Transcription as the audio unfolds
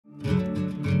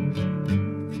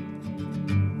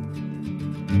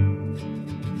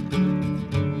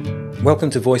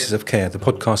Welcome to Voices of Care, the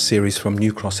podcast series from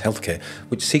Newcross Healthcare,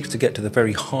 which seeks to get to the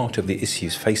very heart of the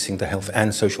issues facing the health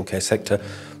and social care sector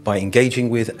by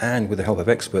engaging with and, with the help of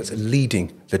experts,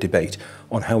 leading the debate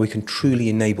on how we can truly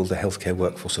enable the healthcare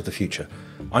workforce of the future.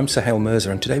 I'm Suhail Mirza,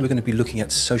 and today we're going to be looking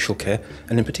at social care,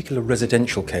 and in particular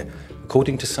residential care.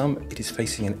 According to some, it is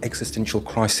facing an existential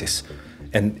crisis.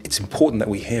 And it's important that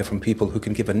we hear from people who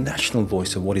can give a national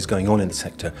voice of what is going on in the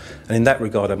sector. And in that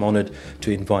regard, I'm honoured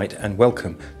to invite and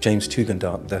welcome James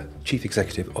Tugendhat, the Chief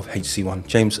Executive of HC1.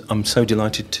 James, I'm so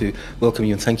delighted to welcome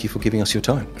you and thank you for giving us your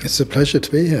time. It's a pleasure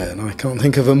to be here, and I can't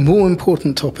think of a more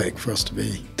important topic for us to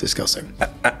be discussing.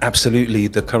 Absolutely.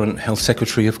 The current Health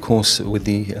Secretary, of course, with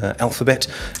the alphabet,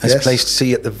 has placed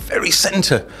C at the very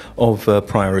centre of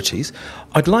priorities.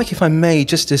 I'd like, if I may,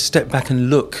 just to step back and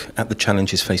look at the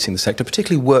challenges facing the sector,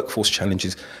 particularly workforce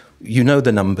challenges. You know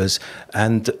the numbers,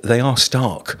 and they are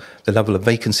stark. The level of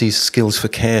vacancies, skills for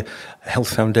care,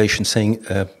 Health Foundation saying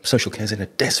social care is in a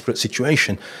desperate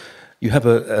situation. You have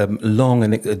a long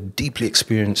and a deeply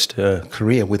experienced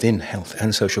career within health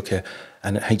and social care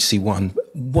and at HC1.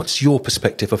 What's your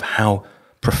perspective of how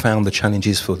profound the challenge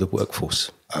is for the workforce?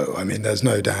 Oh, I mean, there's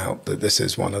no doubt that this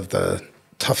is one of the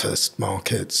toughest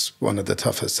markets, one of the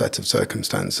toughest set of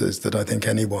circumstances that I think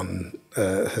anyone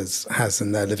has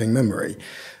in their living memory.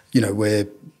 You know, where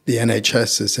the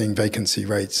NHS is seeing vacancy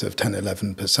rates of 10,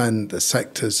 11%, the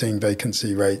sector is seeing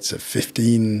vacancy rates of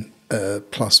 15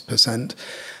 plus %.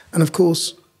 And of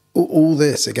course, all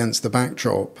this against the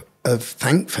backdrop of,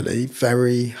 thankfully,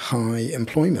 very high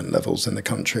employment levels in the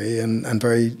country and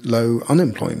very low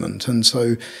unemployment. And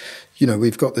so, you know,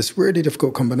 we've got this really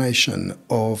difficult combination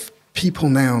of people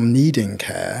now needing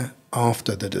care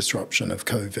after the disruption of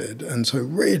COVID, and so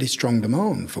really strong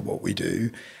demand for what we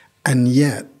do, and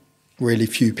yet really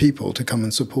few people to come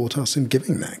and support us in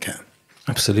giving that care.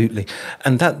 Absolutely.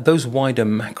 And those wider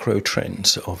macro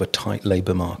trends of a tight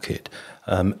labour market,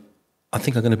 I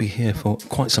think are going to be here for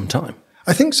quite some time.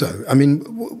 I think so. I mean,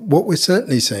 what we're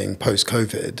certainly seeing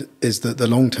post-COVID is that the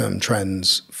long-term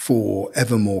trends for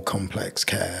ever more complex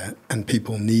care and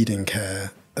people needing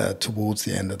care towards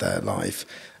the end of their life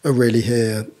are really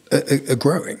here, are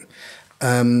growing.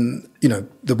 You know,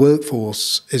 the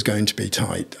workforce is going to be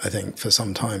tight, I think, for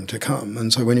some time to come.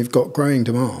 And so when you've got growing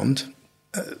demand,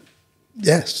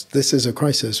 yes, this is a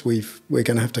crisis we're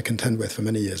going to have to contend with for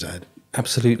many years ahead.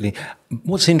 Absolutely.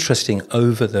 What's interesting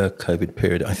over the COVID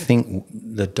period, I think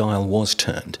the dial was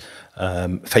turned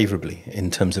favourably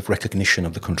in terms of recognition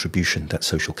of the contribution that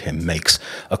social care makes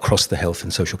across the health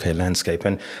and social care landscape.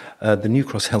 And the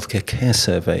Newcross Healthcare Care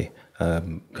Survey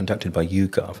conducted by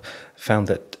YouGov found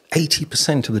that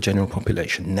 80% of the general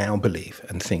population now believe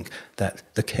and think that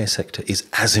the care sector is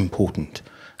as important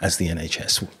as the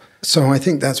NHS. So I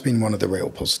think that's been one of the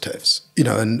real positives, you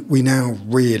know, and we now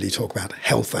really talk about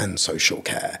health and social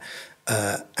care,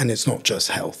 and it's not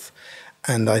just health.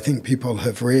 And I think people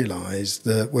have realised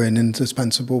that we're an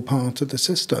indispensable part of the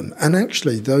system. And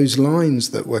actually, those lines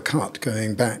that were cut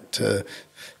going back to,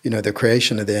 you know, the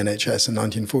creation of the NHS in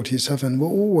 1947 were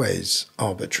always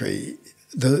arbitrary.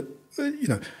 You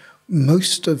know,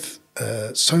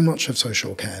 so much of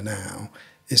social care now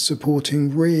is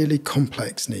supporting really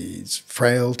complex needs,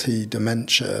 frailty,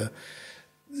 dementia.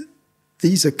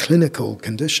 These are clinical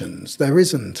conditions. There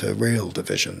isn't a real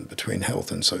division between health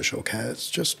and social care.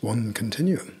 It's just one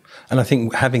continuum. And I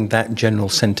think having that general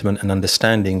sentiment and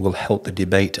understanding will help the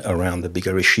debate around the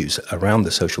bigger issues around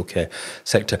the social care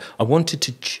sector. I wanted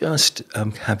to just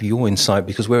have your insight,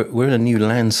 because we're in a new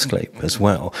landscape as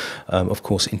well. Of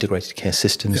course, integrated care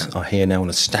systems are here now on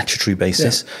a statutory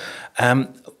basis. Yeah.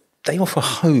 They offer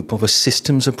hope of a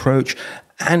systems approach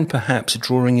and perhaps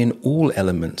drawing in all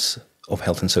elements of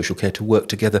health and social care to work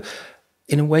together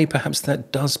in a way perhaps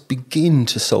that does begin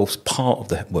to solve part of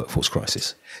the workforce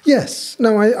crisis. Yes.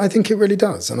 No, I think it really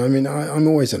does. And I mean, I'm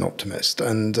always an optimist.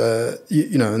 And,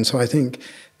 you know, and so I think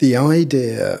the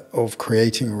idea of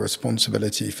creating a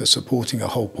responsibility for supporting a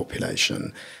whole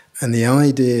population and the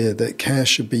idea that care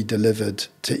should be delivered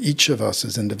to each of us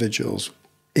as individuals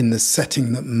in the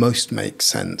setting that most makes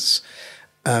sense,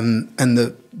 and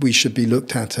that we should be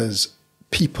looked at as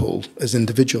people, as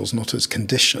individuals, not as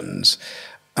conditions,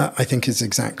 I think is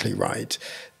exactly right.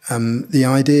 The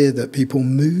idea that people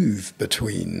move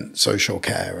between social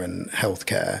care and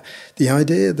healthcare, the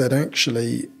idea that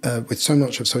actually with so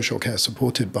much of social care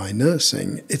supported by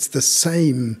nursing, it's the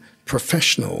same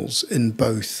professionals in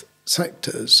both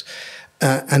sectors.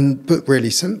 But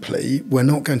really simply, we're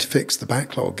not going to fix the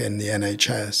backlog in the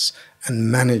NHS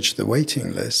and manage the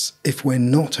waiting lists if we're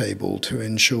not able to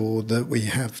ensure that we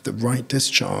have the right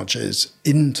discharges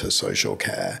into social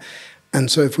care And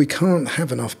so if we can't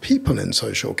have enough people in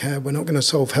social care, we're not going to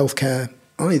solve healthcare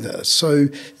either. So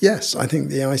yes, I think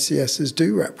the ICSs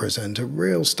do represent a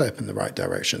real step in the right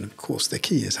direction. Of course, the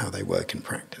key is how they work in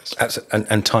practice.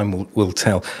 And time will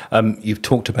tell. You've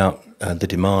talked about the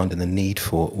demand and the need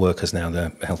for workers now.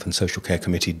 The Health and Social Care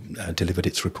Committee delivered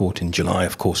its report in July,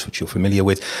 of course, which you're familiar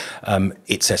with.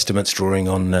 Its estimates, drawing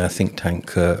on think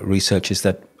tank research, is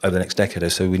that over the next decade or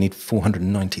so, we need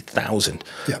 490,000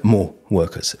 more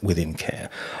workers within care.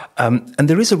 And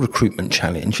there is a recruitment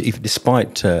challenge,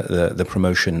 despite the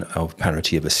promotion of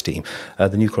parity of esteem.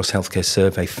 The Newcross Healthcare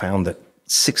Survey found that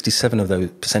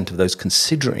 67% of those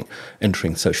considering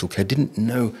entering social care didn't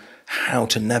know how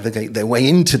to navigate their way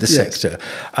into the sector.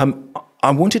 I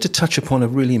wanted to touch upon a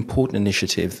really important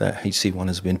initiative that HC1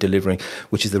 has been delivering,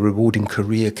 which is the Rewarding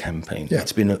Career campaign.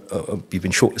 It's been you've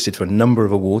been shortlisted for a number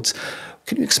of awards.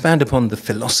 Can you expand upon the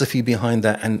philosophy behind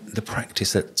that and the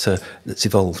practice that's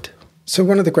evolved? So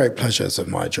one of the great pleasures of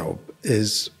my job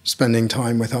is spending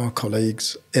time with our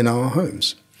colleagues in our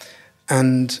homes.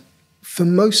 And for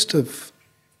most of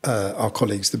our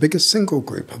colleagues, the biggest single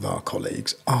group of our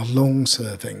colleagues are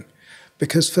long-serving,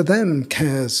 because for them,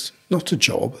 care's not a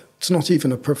job, it's not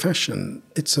even a profession,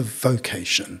 it's a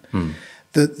vocation.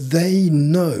 That they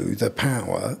know the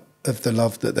power of the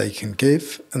love that they can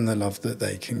give and the love that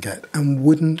they can get, and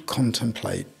wouldn't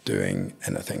contemplate doing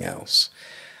anything else.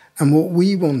 And what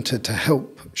we wanted to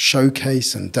help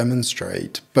showcase and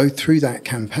demonstrate, both through that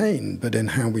campaign, but in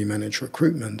how we manage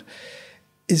recruitment,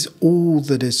 is all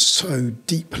that is so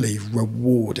deeply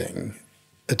rewarding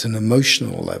at an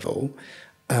emotional level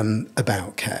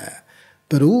about care,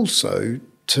 but also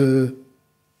to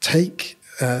take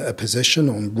a position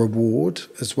on reward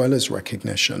as well as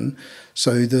recognition,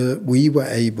 so that we were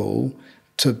able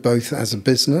to, both as a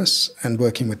business and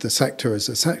working with the sector as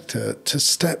a sector, to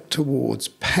step towards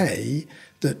pay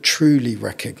that truly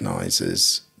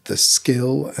recognises the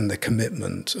skill and the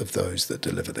commitment of those that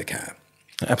deliver the care.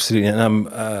 Absolutely, and I'm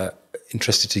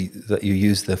interested that you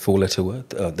use the four-letter word,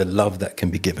 the love that can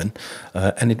be given,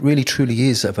 and it really truly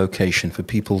is a vocation for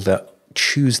people that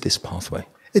choose this pathway.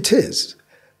 It is,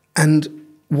 and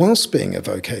whilst being a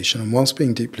vocation and whilst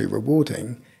being deeply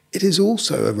rewarding, it is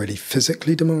also a really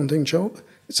physically demanding job.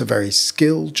 It's a very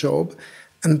skilled job,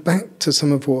 and back to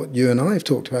some of what you and I have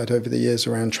talked about over the years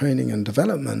around training and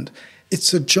development,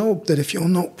 it's a job that if you're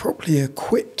not properly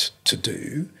equipped to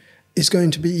do, is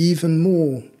going to be even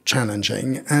more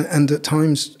challenging and at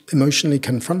times emotionally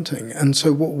confronting. And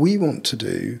so what we want to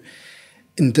do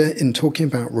in talking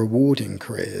about rewarding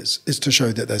careers is to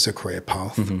show that there's a career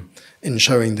path, in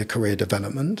showing the career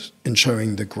development, in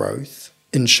showing the growth,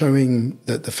 in showing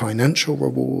that the financial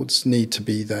rewards need to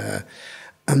be there,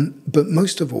 but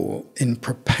most of all, in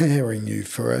preparing you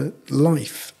for a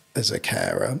life as a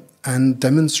carer and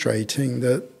demonstrating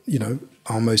that, you know,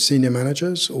 our most senior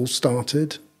managers all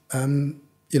started in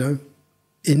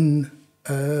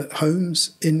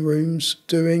homes, in rooms,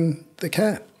 doing the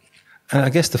care. And I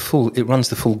guess it runs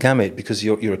the full gamut, because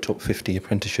you're a top 50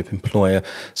 apprenticeship employer.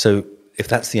 So if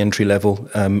that's the entry level,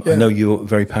 I know you're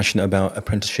very passionate about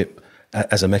apprenticeship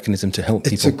as a mechanism to help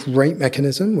people. It's a great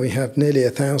mechanism. We have nearly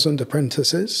 1,000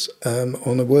 apprentices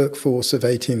on a workforce of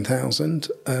 18,000.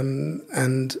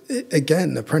 And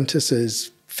again,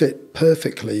 apprentices fit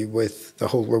perfectly with the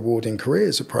whole rewarding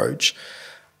careers approach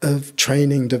of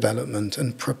training, development,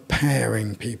 and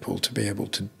preparing people to be able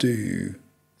to do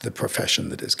the profession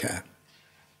that is care.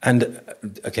 And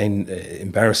again,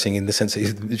 embarrassing in the sense that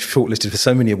you're shortlisted for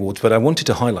so many awards, but I wanted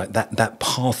to highlight that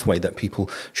pathway that people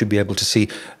should be able to see.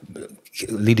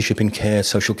 Leadership in Care,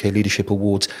 Social Care Leadership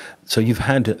Awards. So you've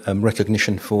had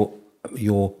recognition for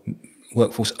your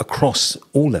workforce across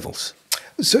all levels.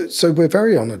 So we're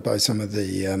very honoured by some of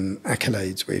the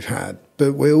accolades we've had,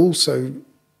 but we also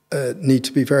need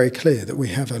to be very clear that we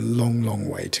have a long, long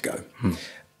way to go.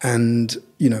 And,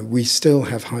 you know, we still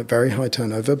have very high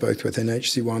turnover, both within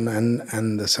HC1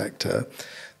 and the sector.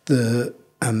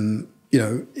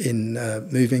 In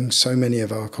moving so many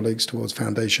of our colleagues towards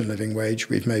foundation living wage,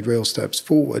 we've made real steps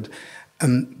forward.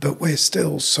 But we're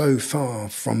still so far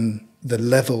from the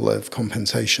level of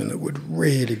compensation that would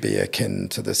really be akin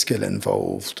to the skill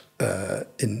involved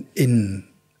in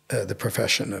the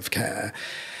profession of care.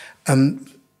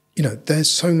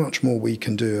 There's so much more we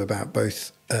can do about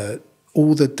both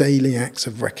all the daily acts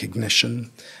of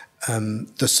recognition,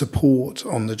 the support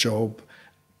on the job,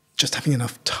 just having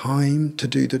enough time to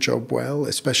do the job well,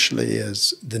 especially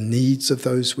as the needs of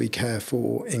those we care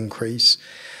for increase,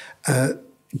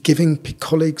 giving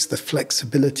colleagues the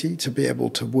flexibility to be able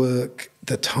to work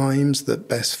the times that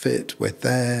best fit with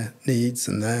their needs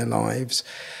and their lives,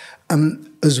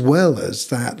 as well as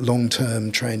that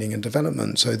long-term training and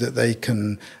development so that they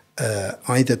can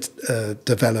either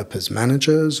develop as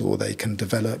managers or they can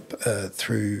develop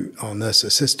through our nurse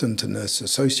assistant and nurse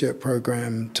associate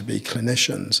program to be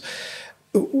clinicians.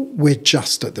 We're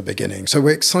just at the beginning. So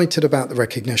we're excited about the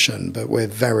recognition, but we're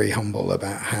very humble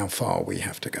about how far we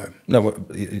have to go. No,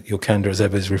 your candour as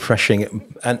ever is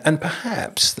refreshing. And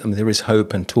perhaps there is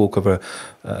hope and talk of a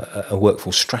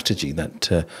workforce strategy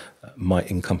that might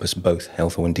encompass both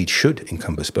health, or indeed should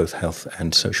encompass both health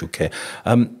and social care.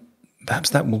 Perhaps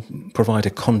that will provide a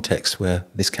context where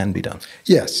this can be done.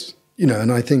 Yes.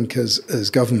 And I think as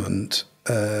government,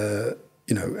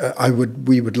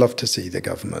 we would love to see the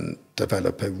government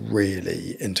develop a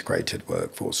really integrated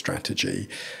workforce strategy,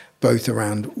 both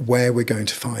around where we're going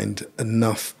to find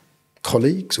enough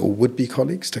colleagues or would-be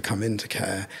colleagues to come into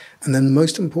care, and then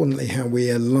most importantly, how we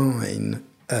align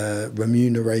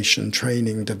remuneration,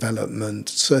 training, development,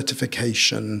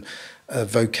 certification,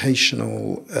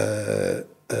 vocational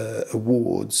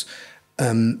awards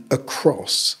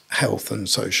across health and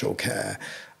social care.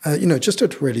 Just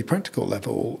at a really practical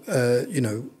level,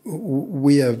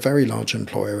 we are a very large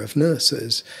employer of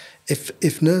nurses.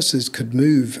 If nurses could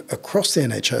move across the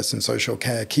NHS and social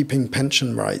care, keeping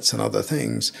pension rights and other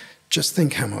things, just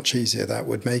think how much easier that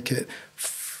would make it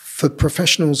for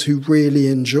professionals who really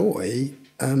enjoy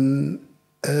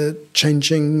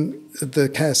changing the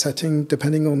care setting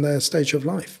depending on their stage of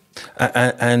life.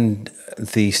 And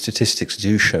the statistics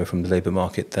do show from the labour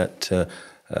market that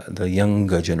the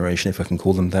younger generation, if I can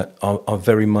call them that, are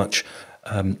very much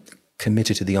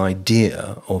committed to the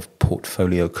idea of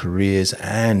portfolio careers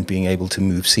and being able to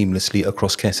move seamlessly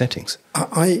across care settings.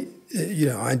 I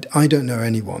don't know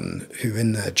anyone who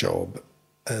in their job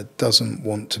doesn't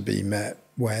want to be met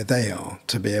where they are,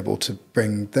 to be able to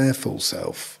bring their full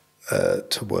self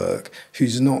to work,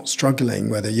 who's not struggling,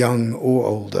 whether young or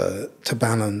older, to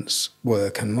balance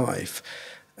work and life.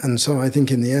 And so I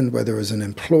think in the end, whether as an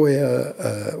employer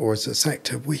or as a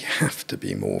sector, we have to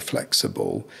be more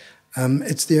flexible.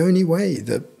 It's the only way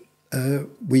that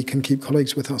we can keep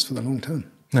colleagues with us for the long term.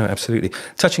 No, absolutely.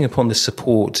 Touching upon the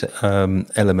support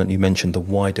element, you mentioned the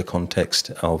wider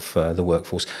context of the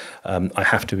workforce. I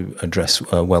have to address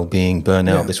Wellbeing,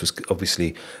 burnout. Yeah. This was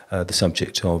obviously the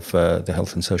subject of the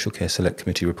Health and Social Care Select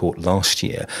Committee report last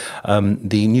year.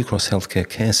 The Newcross Healthcare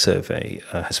Care Survey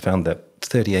has found that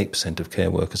 38% of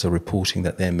care workers are reporting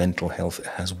that their mental health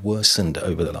has worsened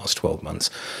over the last 12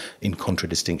 months, in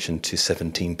contradistinction to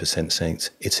 17% saying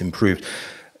it's improved.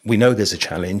 We know there's a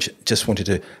challenge. Just wanted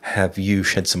to have you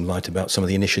shed some light about some of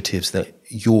the initiatives that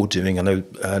you're doing. I know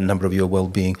a number of your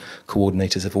wellbeing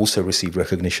coordinators have also received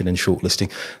recognition and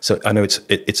shortlisting. So I know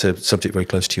it's a subject very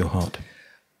close to your heart.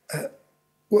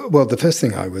 Well, the first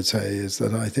thing I would say is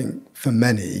that I think for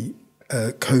many,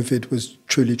 COVID was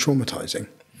truly traumatizing.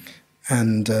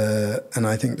 And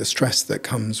I think the stress that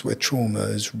comes with trauma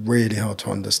is really hard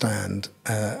to understand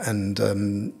and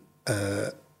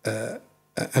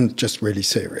just really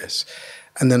serious.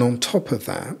 And then on top of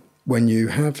that, when you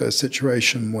have a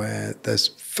situation where there's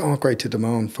far greater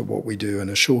demand for what we do and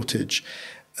a shortage,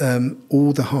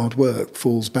 all the hard work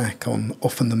falls back on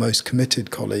often the most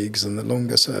committed colleagues and the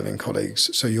longer serving colleagues.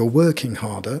 So you're working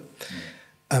harder.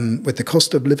 With the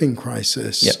cost of living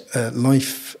crisis, yep.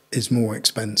 Life is more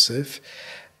expensive.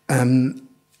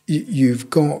 You've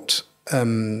got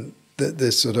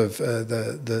this sort of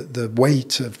the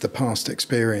weight of the past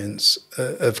experience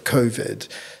of COVID,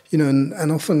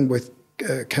 and often with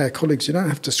care colleagues, you don't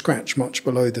have to scratch much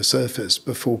below the surface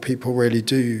before people really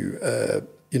do,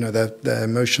 their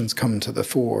emotions come to the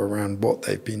fore around what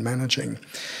they've been managing.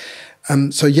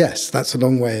 So yes, that's a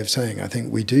long way of saying I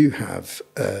think we do have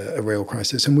a real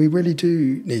crisis and we really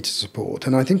do need to support.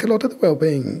 And I think a lot of the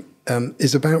wellbeing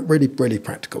is about really, really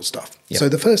practical stuff. Yep. So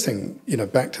the first thing,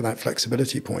 back to that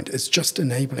flexibility point, is just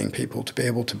enabling people to be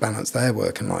able to balance their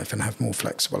work and life and have more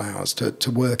flexible hours,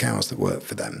 to work hours that work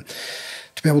for them,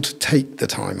 to be able to take the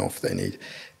time off they need.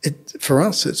 For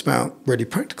us, it's about really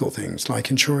practical things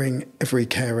like ensuring every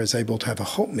carer is able to have a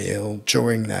hot meal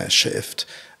during their shift,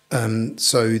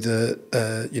 so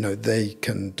that they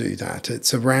can do that.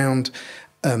 It's around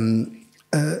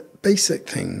basic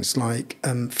things like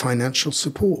financial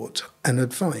support and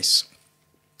advice.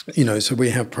 So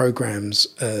we have programs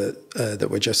that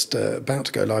we're just about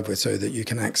to go live with, so that you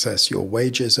can access your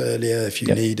wages earlier if you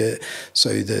yep. need it,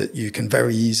 so that you can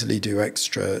very easily do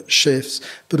extra shifts,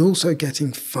 but also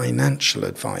getting financial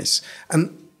advice.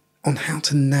 And on how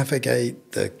to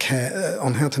navigate the care,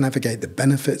 on how to navigate the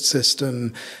benefit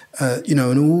system,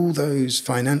 and all those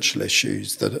financial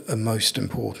issues that are most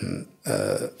important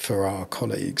for our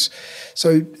colleagues.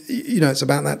 So, it's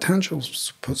about that tangible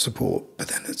support, but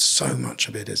then so much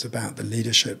of it is about the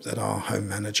leadership that our home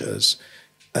managers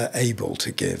are able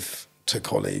to give to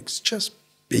colleagues, just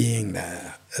being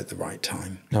there at the right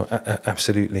time. No,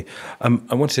 absolutely.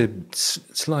 I want to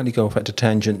slightly go off at a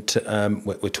tangent.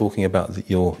 We're talking about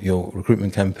your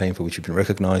recruitment campaign for which you've been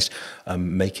recognised,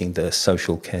 making the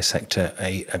social care sector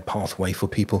a pathway for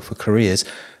people for careers.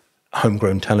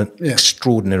 Homegrown talent,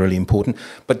 extraordinarily important.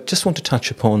 But just want to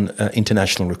touch upon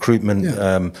international recruitment.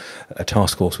 A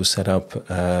task force was set up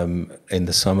in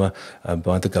the summer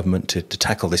by the government to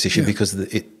tackle this issue because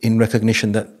in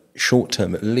recognition that short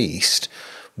term at least,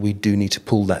 we do need to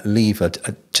pull that lever.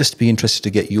 I'd just be interested to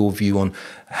get your view on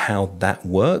how that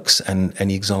works and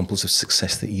any examples of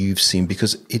success that you've seen,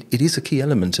 because it is a key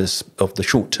element of the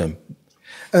short term.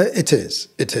 It is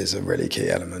a really key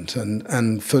element,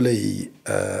 and fully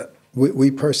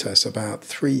we process about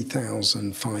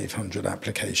 3,500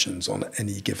 applications on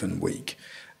any given week.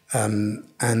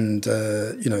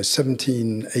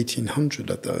 1,800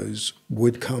 of those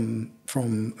would come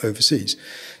from overseas.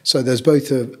 So there's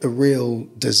both a real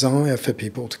desire for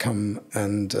people to come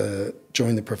and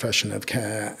join the profession of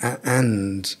care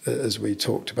and, as we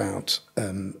talked about,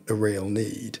 a real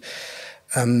need.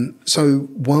 So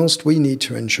whilst we need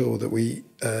to ensure that we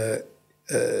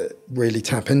really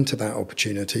tap into that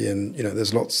opportunity, and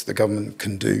there's lots the government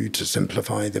can do to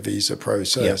simplify the visa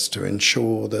process to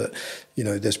ensure that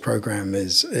this program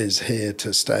is here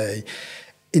to stay.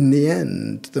 In the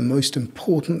end, the most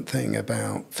important thing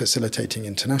about facilitating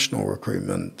international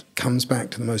recruitment comes back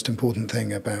to the most important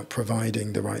thing about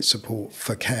providing the right support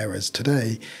for carers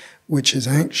today, which is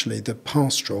actually the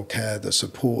pastoral care, the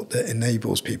support that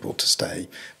enables people to stay.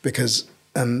 Because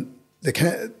the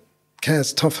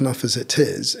care's tough enough as it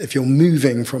is. If you're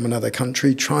moving from another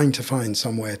country, trying to find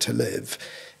somewhere to live,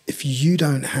 if you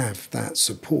don't have that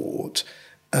support,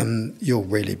 you'll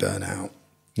really burn out.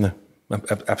 No,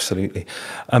 absolutely.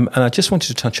 And I just wanted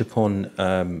to touch upon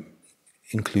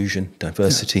inclusion,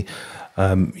 diversity.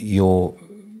 Your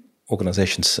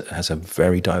organisation has a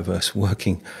very diverse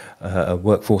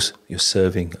workforce. You're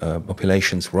serving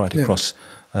populations right across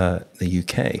the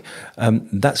UK.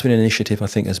 That's been an initiative I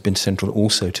think has been central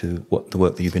also to the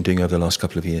work that you've been doing over the last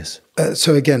couple of years.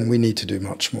 So again, we need to do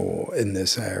much more in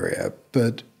this area,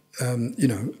 but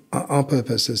our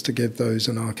purpose is to give those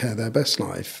in our care their best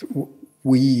life.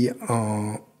 We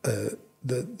are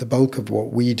the bulk of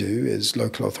what we do is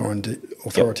local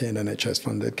authority and NHS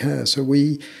funded care. So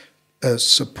we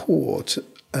support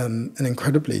an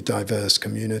incredibly diverse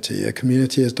community, a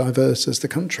community as diverse as the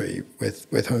country,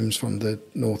 with homes from the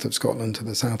north of Scotland to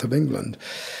the south of England.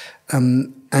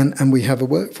 And we have a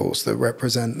workforce that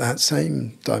represent that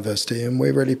same diversity, and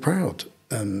we're really proud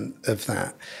of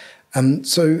that.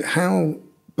 So how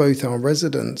both our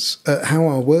residents, how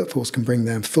our workforce can bring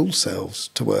their full selves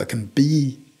to work and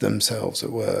be themselves at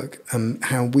work,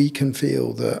 how we can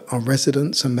feel that our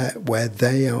residents are met where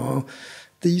they are.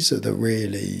 These are the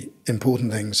really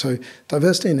important things. So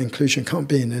diversity and inclusion can't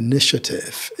be an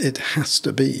initiative. It has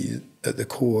to be at the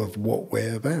core of what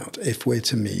we're about if we're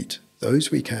to meet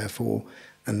those we care for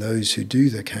and those who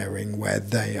do the caring where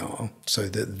they are, so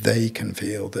that they can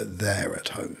feel that they're at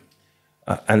home.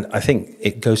 And I think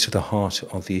it goes to the heart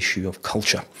of the issue of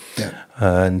culture. Yeah.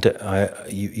 And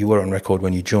you were on record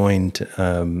when you joined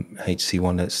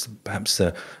HC1 as perhaps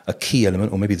a key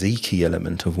element, or maybe the key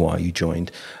element of why you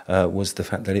joined, was the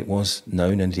fact that it was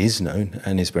known, and it is known,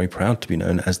 and is very proud to be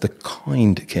known as the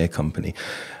kind care company.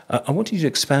 I want you to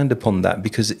expand upon that,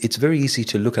 because it's very easy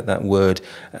to look at that word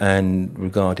and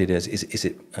regard it as, is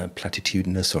it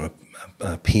platitudinous or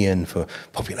a paean for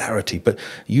popularity? But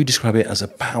you describe it as a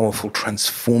powerful,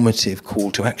 transformative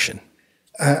call to action.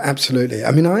 Absolutely.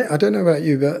 I mean, I don't know about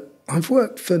you, but I've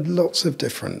worked for lots of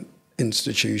different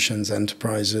institutions,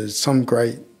 enterprises, some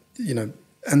great,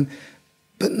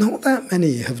 but not that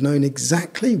many have known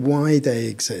exactly why they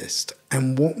exist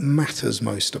and what matters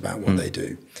most about what they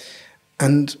do.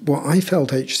 And what I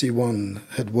felt HC1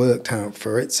 had worked out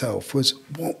for itself was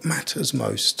what matters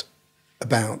most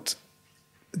about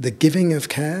the giving of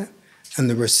care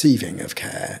and the receiving of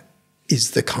care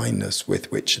is the kindness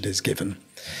with which it is given.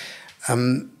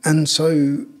 And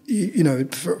so,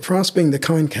 for us being the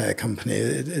kind care company,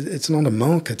 it's not a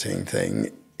marketing thing.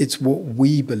 It's what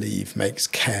we believe makes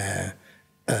care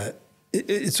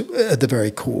it's at the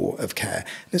very core of care.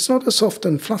 It's not a soft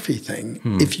and fluffy thing.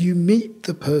 If you meet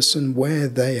the person where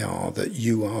they are that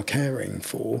you are caring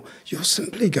for, you're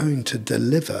simply going to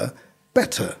deliver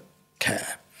better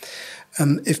care.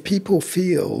 If people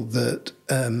feel that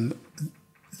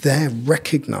they're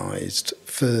recognised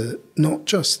for not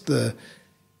just the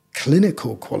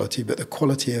clinical quality, but the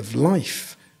quality of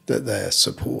life that they're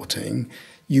supporting,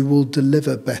 you will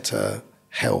deliver better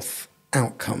health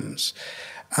outcomes.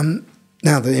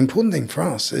 Now, the important thing for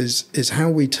us is how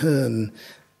we turn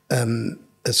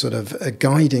a sort of a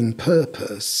guiding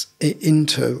purpose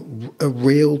into a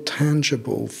real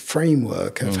tangible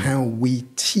framework of how we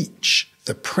teach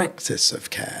the practice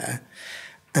of care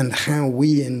and how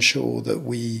we ensure that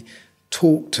we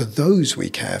talk to those we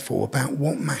care for about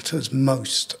what matters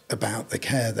most about the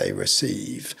care they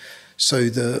receive so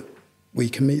that we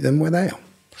can meet them where they are.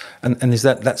 And is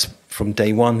that's from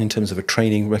day one in terms of a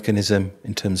training mechanism,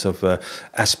 in terms of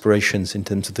aspirations, in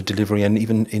terms of the delivery, and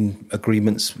even in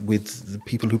agreements with the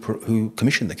people who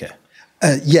commission the care?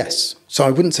 Yes. So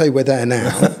I wouldn't say we're there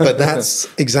now, but that's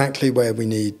exactly where we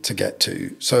need to get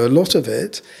to. So a lot of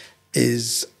it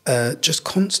is just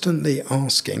constantly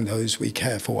asking those we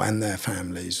care for and their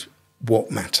families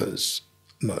what matters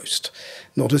most,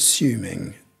 not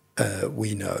assuming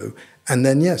we know. And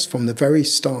then, yes, from the very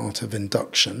start of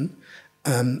induction,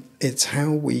 it's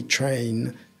how we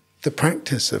train the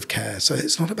practice of care. So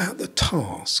it's not about the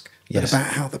task, but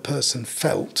about how the person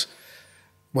felt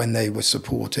when they were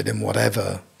supported in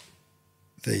whatever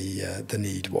the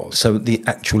need was. So the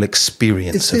actual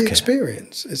experience of care. It's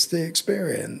the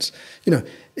experience.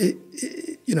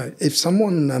 If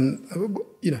someone,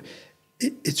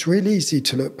 it's really easy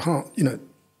to look past,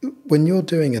 when you're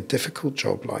doing a difficult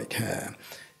job like care,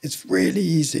 it's really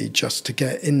easy just to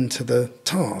get into the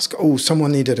task. Oh,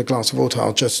 someone needed a glass of water,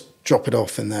 I'll just drop it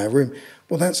off in their room.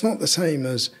 Well, that's not the same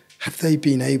as have they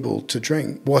been able to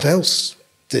drink? What else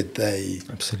did they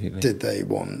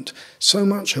want? So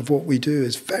much of what we do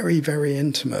is very, very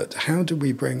intimate. How do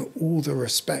we bring all the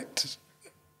respect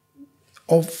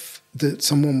of that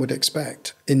someone would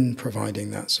expect in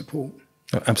providing that support?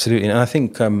 Absolutely. And I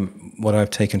think what I've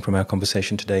taken from our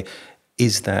conversation today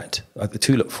is that the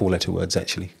two four-letter words,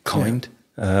 actually, kind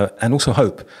and also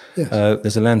hope. Yes.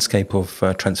 There's a landscape of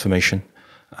transformation,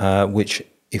 which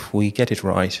if we get it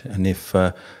right and if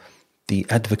the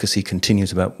advocacy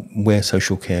continues about where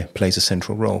social care plays a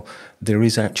central role, there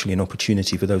is actually an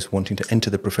opportunity for those wanting to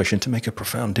enter the profession to make a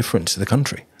profound difference to the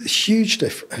country. A huge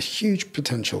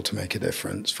potential to make a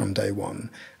difference from day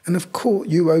one. And of course,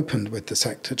 you opened with the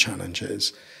sector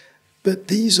challenges, but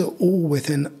these are all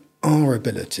within our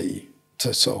ability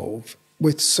to solve.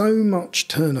 With so much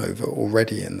turnover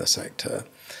already in the sector,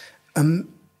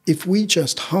 if we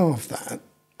just halve that,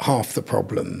 half the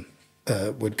problem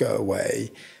would go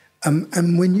away.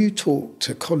 And when you talk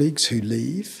to colleagues who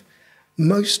leave,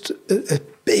 a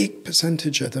big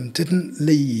percentage of them didn't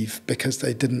leave because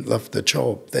they didn't love the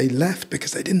job. They left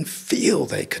because they didn't feel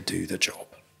they could do the job.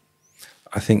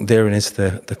 I think therein is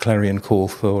the clarion call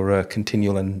for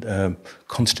continual and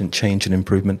constant change and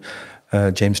improvement.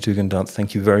 James Tugendhat,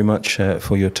 thank you very much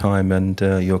for your time and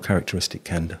your characteristic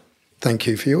candour. Thank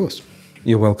you for yours.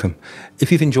 You're welcome.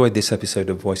 If you've enjoyed this episode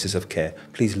of Voices of Care,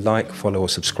 please like, follow or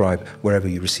subscribe wherever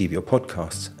you receive your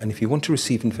podcasts. And if you want to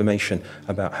receive information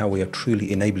about how we are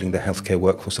truly enabling the healthcare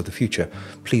workforce of the future,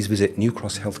 please visit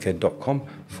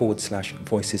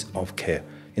newcrosshealthcare.com/voices of care.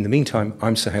 In the meantime,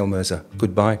 I'm Suhail Mirza.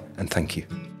 Goodbye and thank you.